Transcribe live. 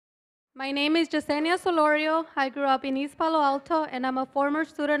My name is Jessenia Soloria. I grew up in East Palo Alto, and I'm a former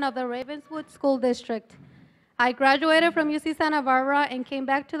student of the Ravenswood School District. I graduated from UC Santa Barbara and came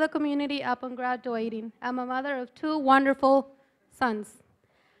back to the community upon graduating. I'm a mother of two wonderful sons.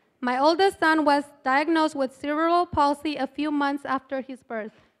 My oldest son was diagnosed with cerebral palsy a few months after his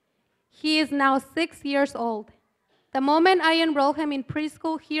birth. He is now 6 years old. The moment I enrolled him in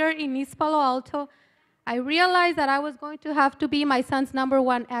preschool here in East Palo Alto, I realized that I was going to have to be my son's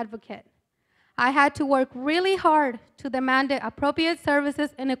 #1 advocate. I had to work really hard to demand the appropriate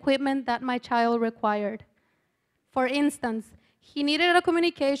services and equipment that my child required. For instance, he needed a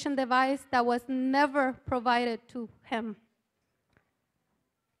communication device that was never provided to him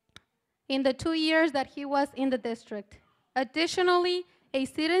in the 2 years that he was in the district. Additionally, a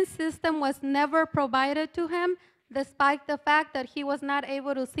seating system was never provided to him, despite the fact that he was not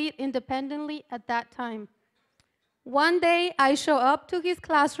able to sit independently at that time. One day, I showed up to his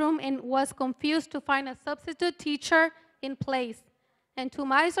classroom and was confused to find a substitute teacher in place. And to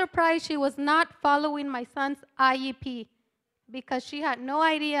my surprise, she was not following my son's IEP because she had no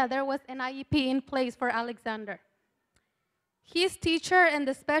idea there was an IEP in place for Alexander. His teacher and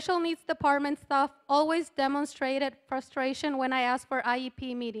the special needs department staff always demonstrated frustration when I asked for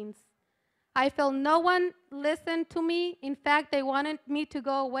IEP meetings. I felt no one listened to me. In fact, they wanted me to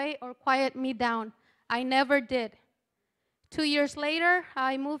go away or quiet me down. I never did. 2 years later,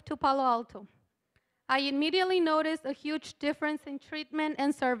 I moved to Palo Alto. I immediately noticed a huge difference in treatment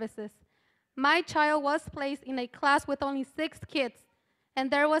and services. My child was placed in a class with only 6 kids,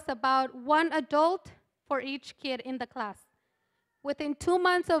 and there was about 1 adult for each kid in the class. Within 2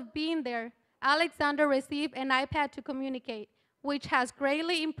 months of being there, Alexander received an iPad to communicate, which has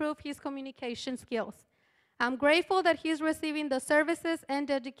greatly improved his communication skills. I'm grateful that he's receiving the services and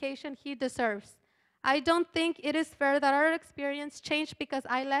the education he deserves. I don't think it is fair that our experience changed because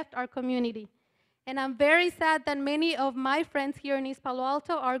I left our community. And I'm very sad that many of my friends here in East Palo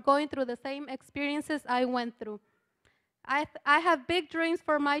Alto are going through the same experiences I went through. I have big dreams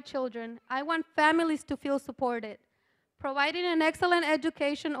for my children. I want families to feel supported. Providing an excellent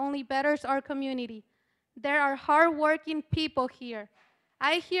education only betters our community. There are hardworking people here.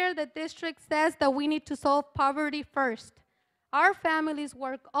 I hear the district says that we need to solve poverty first. Our families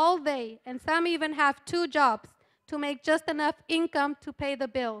work all day, and some even have 2 jobs to make just enough income to pay the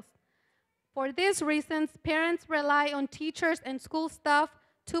bills. For these reasons, parents rely on teachers and school staff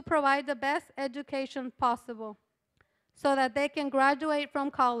to provide the best education possible so that they can graduate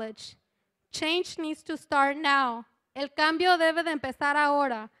from college. Change needs to start now. El cambio debe de empezar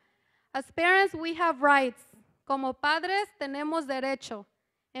ahora. As parents, we have rights. Como padres, tenemos derecho.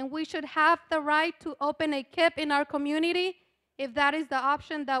 And we should have the right to open a KIP in our community if that is the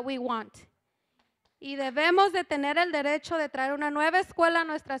option that we want. Y debemos de tener el derecho de traer una nueva escuela a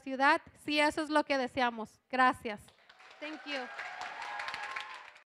nuestra ciudad si eso es lo que deseamos. Gracias. Thank you.